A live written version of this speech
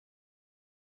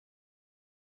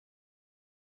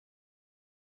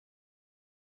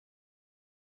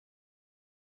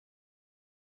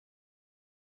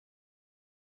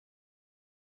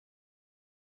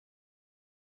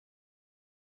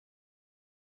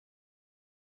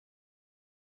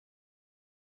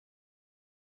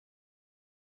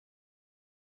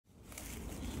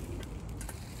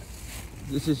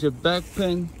This is your back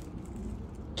pin.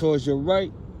 Towards your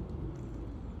right.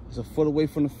 It's a foot away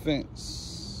from the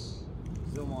fence.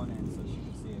 Zoom on in so she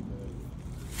can see it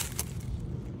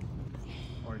good.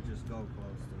 Or just go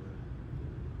close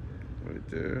to it. Right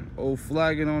there. Old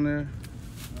flagging on there.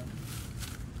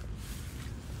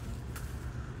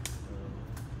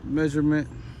 Measurement.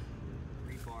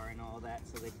 Rebar and all that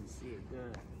so they can see it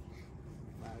good.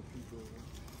 A lot of people.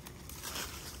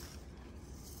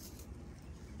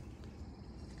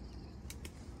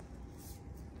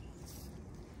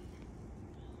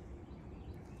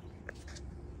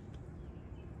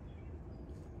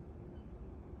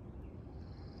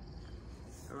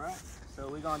 Alright, so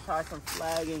we're gonna tie some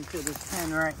flagging to this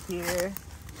pin right here.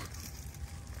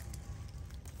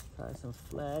 Tie some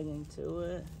flagging to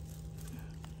it.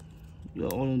 Yo,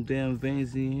 all them damn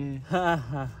veins in here.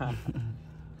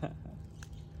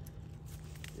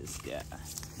 This guy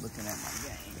looking at my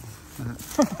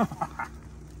game.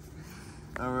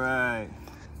 All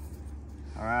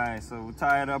right, so we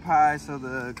tie it up high so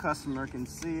the customer can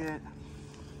see it,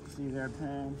 see their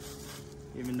pin.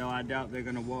 Even though I doubt they're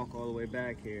gonna walk all the way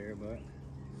back here, but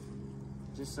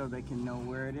just so they can know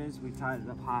where it is, we tied it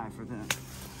up high for them,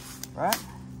 right? So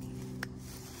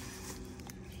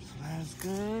that's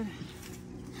good.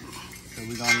 So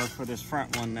we're gonna look for this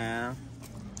front one now.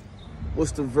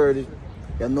 What's the verdict?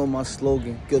 Y'all know my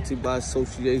slogan, guilty by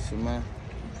association, man.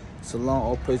 Salon,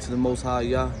 all praise to the Most High,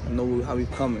 y'all. I know how we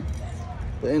coming.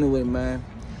 But anyway, man,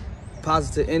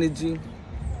 positive energy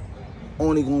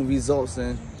only gonna result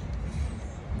in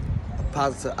a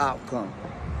positive outcome.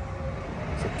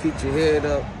 So keep your head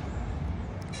up,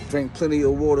 drink plenty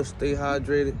of water, stay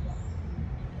hydrated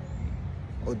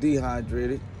or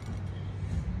dehydrated.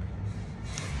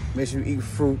 Make sure you eat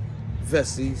fruit,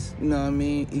 veggies, you know what I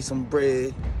mean? Eat some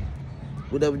bread,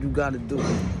 whatever you gotta do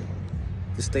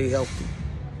to stay healthy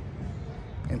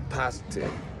and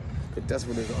positive, because that's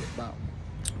what it's all about.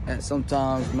 And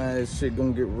sometimes, man, this shit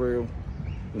gonna get real.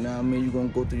 You know what I mean? You're gonna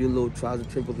go through your little trials and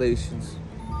tribulations,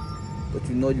 but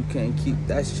you know you can't keep,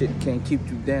 that shit can't keep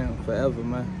you down forever,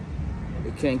 man.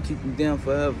 It can't keep you down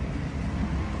forever.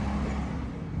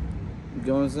 You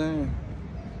know what I'm saying?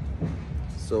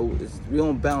 So we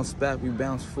don't bounce back, we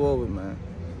bounce forward, man.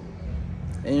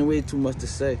 Ain't really too much to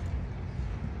say.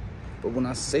 But when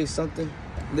I say something,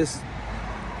 listen.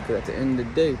 Because at the end of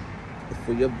the day, it's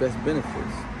for your best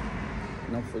benefits.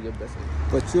 Not for your best.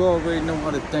 But you already know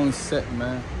how the thing's set,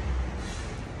 man.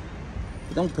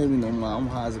 Don't pay me no mind. I'm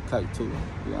high as a kite, too.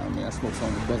 You know what I mean? I smoke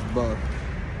some of the best bud.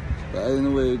 But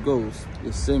anyway it goes,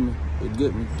 you see me, you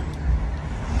get me.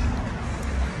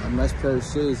 A nice pair of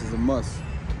shades is a must.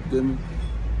 You get me?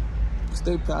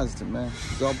 Stay positive, man.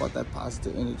 It's all about that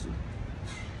positive energy.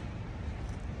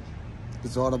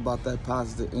 It's all about that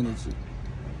positive energy.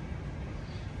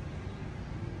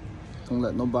 Don't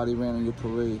let nobody rain on your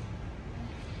parade.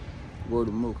 Word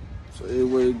of mouth. So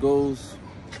everywhere it goes,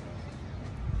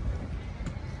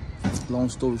 long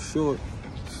story short,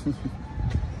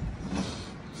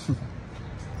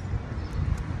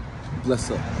 bless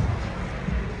up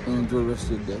and enjoy the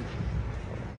rest of your day.